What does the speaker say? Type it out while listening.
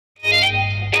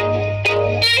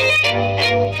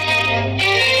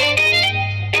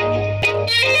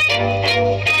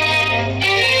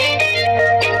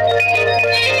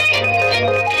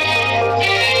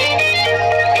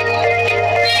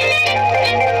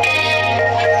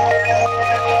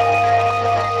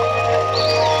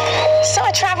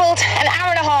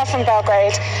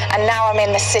Belgrade, and now I'm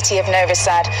in the city of Novi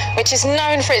Sad, which is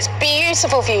known for its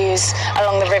beautiful views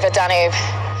along the River Danube.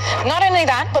 Not only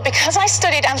that, but because I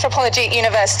studied anthropology at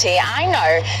university, I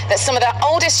know that some of the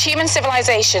oldest human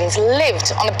civilizations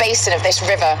lived on the basin of this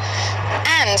river.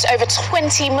 And over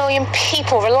 20 million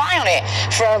people rely on it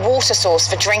for a water source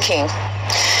for drinking.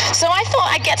 So I thought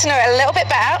I'd get to know it a little bit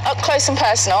better, up close and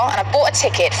personal, and I bought a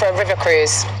ticket for a river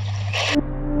cruise.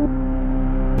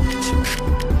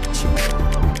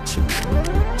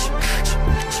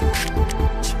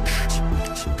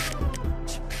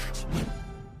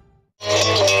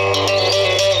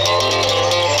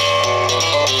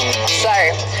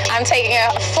 I'm taking a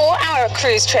 4-hour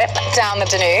cruise trip down the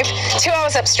Danube, 2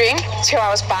 hours upstream, 2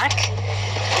 hours back,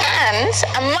 and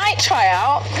I might try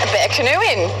out a bit of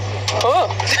canoeing. Oh.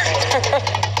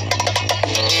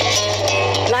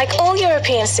 Like all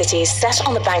European cities set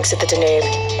on the banks of the Danube,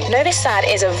 Novi Sad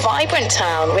is a vibrant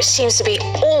town which seems to be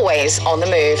always on the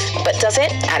move, but does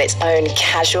it at its own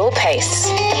casual pace.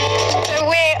 So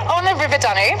we're on the River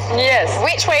Danube. Yes.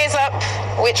 Which way is up?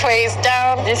 Which way is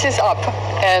down? This is up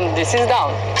and this is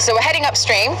down. So we're heading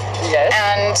upstream. Yes.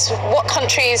 And what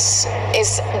countries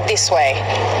is this way?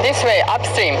 This way,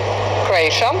 upstream,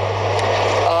 Croatia,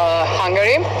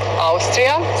 Hungary,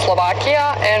 Austria,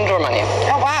 Slovakia, and Germany.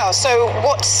 Oh wow, so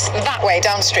what's that way,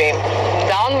 downstream?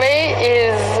 Down way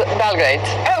is Belgrade.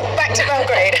 Oh, back to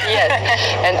Belgrade. Yes,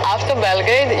 and after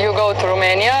Belgrade you go to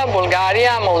Romania,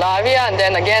 Bulgaria, Moldavia, and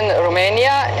then again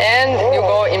Romania, and you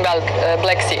go in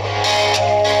Black Sea.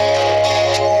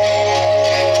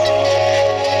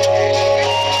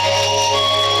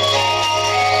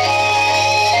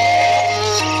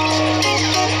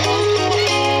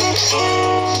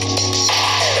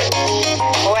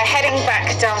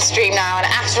 Downstream now, and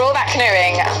after all that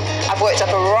canoeing, I've worked up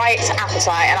a right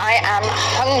appetite and I am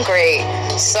hungry.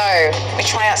 So we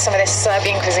try out some of this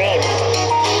Serbian cuisine.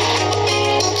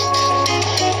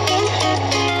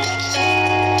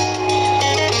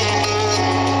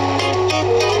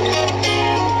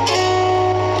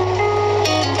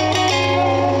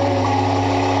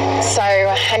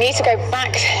 I need to go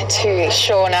back to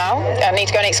shore now. I need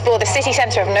to go and explore the city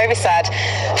centre of Novi Sad.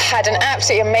 Had an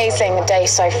absolutely amazing day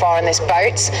so far on this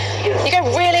boat. You go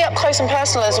really up close and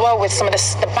personal as well with some of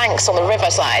the banks on the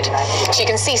riverside. So you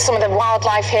can see some of the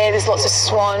wildlife here. There's lots of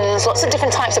swans, lots of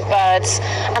different types of birds.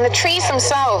 And the trees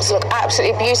themselves look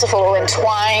absolutely beautiful, all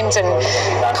entwined and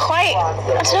quite,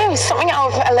 I don't know, something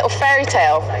out of a little fairy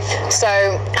tale. So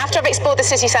after I've explored the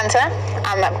city centre,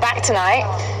 I'm back tonight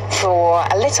for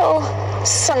a little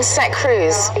sunset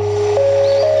cruise.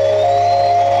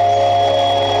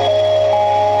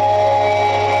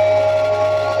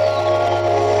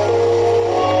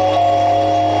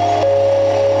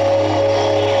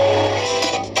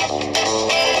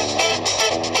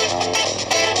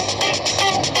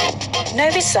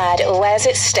 Novi Sad wears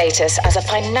its status as a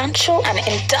financial and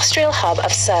industrial hub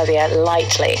of Serbia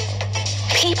lightly.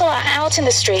 People are out in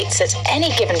the streets at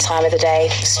any given time of the day,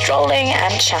 strolling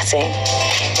and chatting.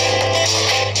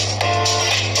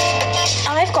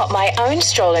 I've got my own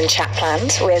stroll and chat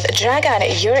planned with Dragan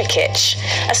Jurikic,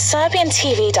 a Serbian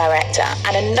TV director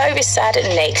and a Novi Sad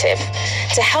native,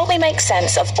 to help me make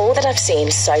sense of all that I've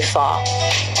seen so far.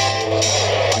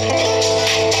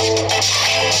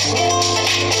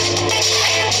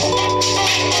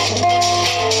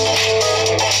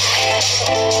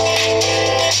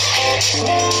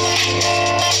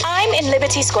 I'm in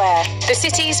Liberty Square, the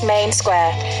city's main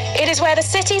square. It is where the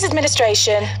city's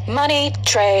administration, money,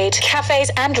 trade,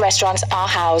 cafes and restaurants are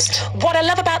housed. What I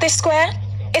love about this square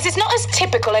is it's not as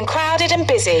typical and crowded and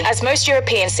busy as most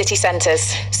European city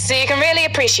centres, so you can really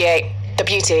appreciate the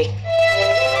beauty.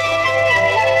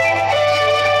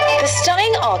 The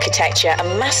stunning architecture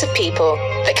and mass of people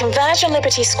that converge on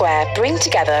Liberty Square bring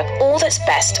together all that's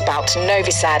best about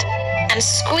Novi Sad and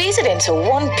squeeze it into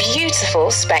one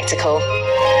beautiful spectacle.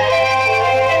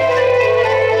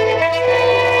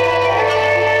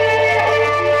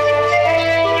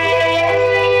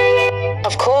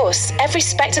 Of course, every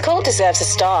spectacle deserves a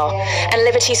star, and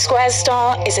Liberty Square's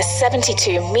star is a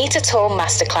 72-metre-tall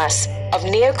masterclass of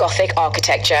neo-Gothic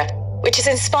architecture, which has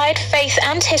inspired faith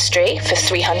and history for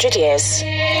 300 years.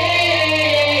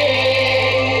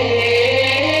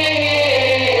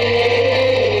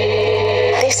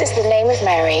 This is the Name of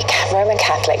Mary Roman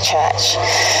Catholic Church.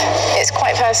 It's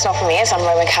quite personal for me as I'm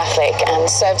Roman Catholic and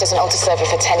served as an altar server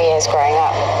for 10 years growing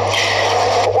up.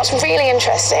 But what's really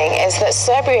interesting is that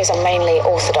Serbia is a mainly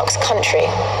Orthodox country.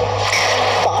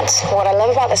 But what I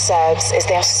love about the Serbs is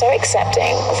they are so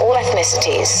accepting of all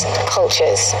ethnicities,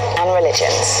 cultures and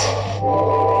religions.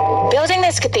 Building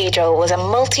this cathedral was a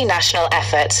multinational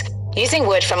effort, using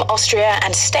wood from Austria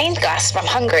and stained glass from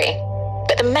Hungary.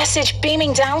 But the message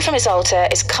beaming down from his altar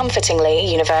is comfortingly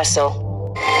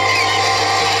universal.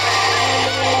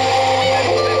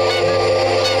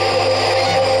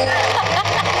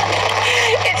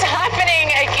 It's happening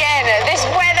again. This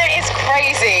weather is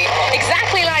crazy.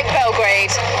 Exactly like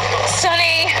Belgrade.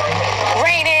 Sunny,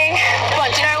 raining,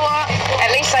 but you know what?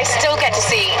 At least I still get to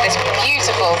see this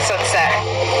beautiful sunset.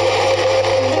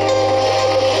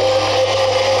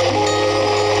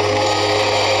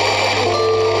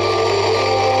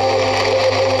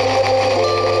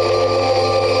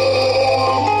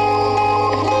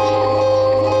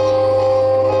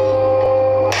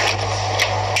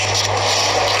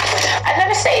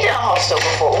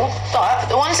 Before, but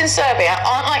the ones in Serbia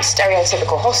aren't like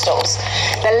stereotypical hostels.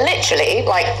 They're literally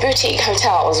like boutique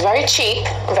hotels, very cheap,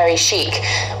 very chic.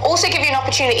 Also give you an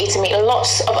opportunity to meet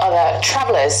lots of other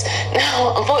travelers.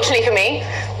 Now, unfortunately for me,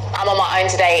 I'm on my own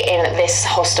today in this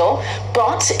hostel,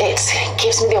 but it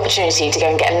gives me the opportunity to go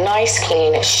and get a nice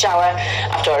clean shower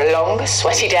after a long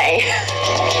sweaty day.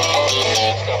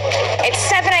 It's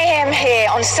 7 a.m. here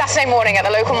on Saturday morning at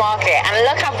the local market, and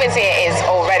look how busy it is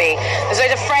already. There's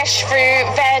loads of fresh fruit,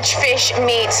 veg, fish,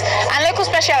 meat, and local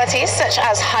specialities such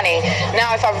as honey.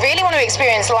 Now, if I really want to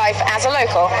experience life as a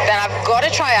local, then I've got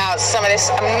to try out some of this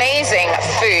amazing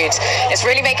food. It's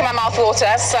really making my mouth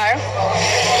water, so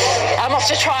I'm off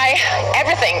to try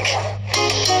everything.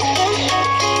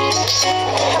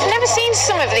 I've never seen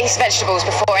some of these vegetables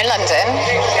before in London.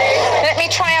 Let me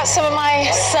try out some of my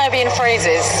Serbian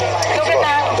phrases. Dobar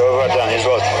dan. Dobar dan,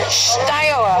 izvolite. Šta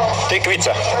je ovo?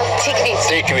 Tikvica. Tikvica.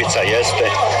 Tikvica, jeste.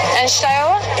 And šta je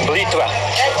ovo? Blitva.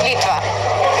 Litva.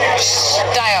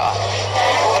 Šta je ovo?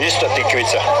 Isto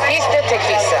tikvica. Isto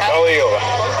tikvica. Kao i ova.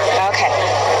 Okay.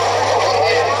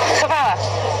 Hvala.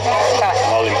 Hvala.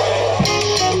 Molim.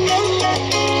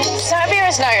 Serbia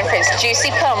is known for its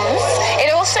juicy plums.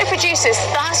 It also produces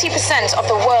 30% of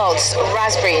the world's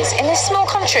raspberries in this small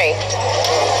country.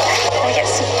 Let me get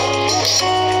some.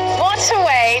 What a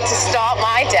way to start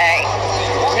my day.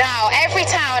 Now, every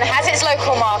town has its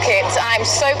local market. I'm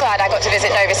so glad I got to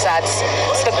visit Novi Sad.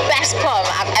 It's the best plum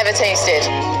I've ever tasted.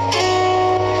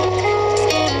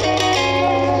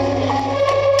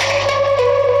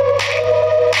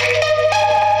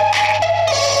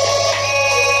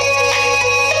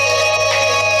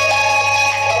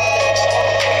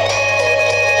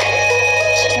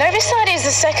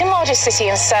 The second largest city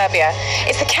in Serbia.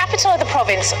 It's the capital of the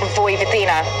province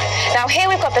Vojvodina. Now here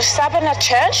we've got the Sabana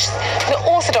Church, the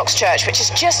Orthodox Church, which is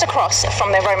just across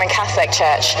from the Roman Catholic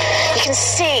Church. You can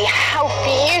see how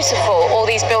beautiful all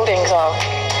these buildings are.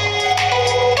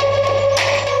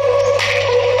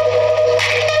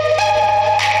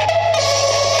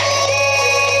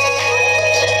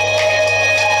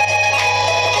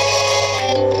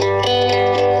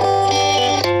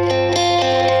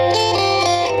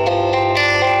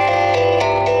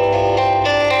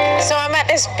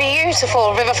 This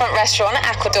beautiful riverfront restaurant,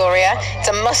 Aquadoria. It's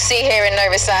a must-see here in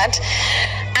Novi Sad.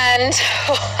 And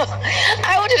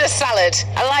I ordered a salad,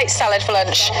 a light salad for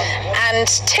lunch, and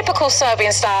typical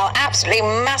Serbian style, absolutely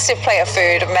massive plate of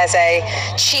food,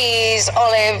 meze, cheese,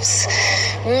 olives,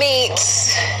 meat,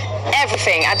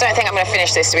 everything. I don't think I'm going to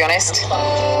finish this, to be honest.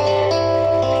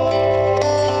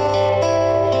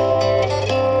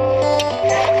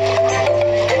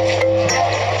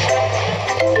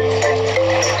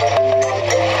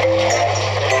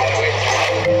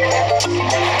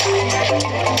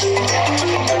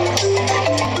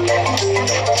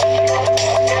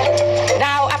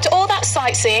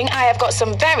 Sightseeing, I have got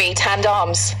some very tanned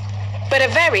arms, but a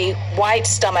very wide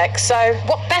stomach, so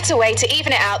what better way to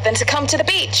even it out than to come to the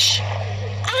beach?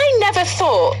 I never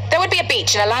thought there would be a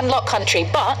beach in a landlocked country,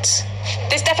 but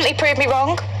this definitely proved me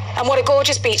wrong, and what a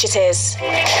gorgeous beach it is.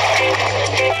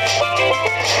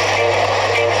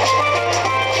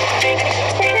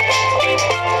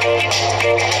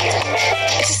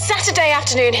 It's a Saturday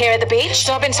afternoon here at the beach,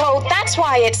 so I've been told that's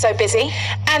why it's so busy,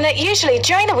 and that usually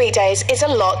during the weekdays it's a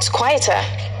lot quieter.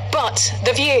 But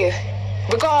the view,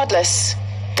 regardless,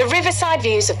 the riverside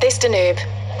views of this Danube,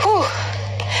 whew,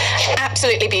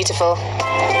 absolutely beautiful.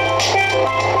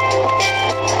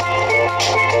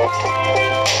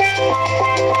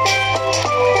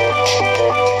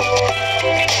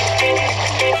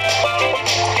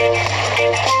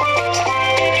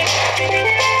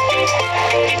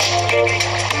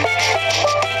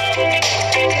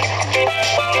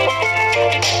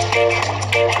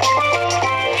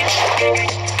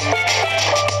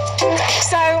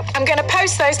 So I'm going to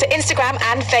post those to Instagram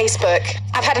and Facebook.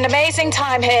 I've had an amazing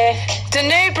time here.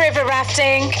 Danube river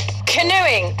rafting,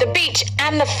 canoeing, the beach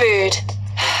and the food.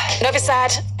 Novi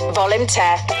Sad,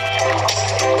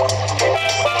 volontaire.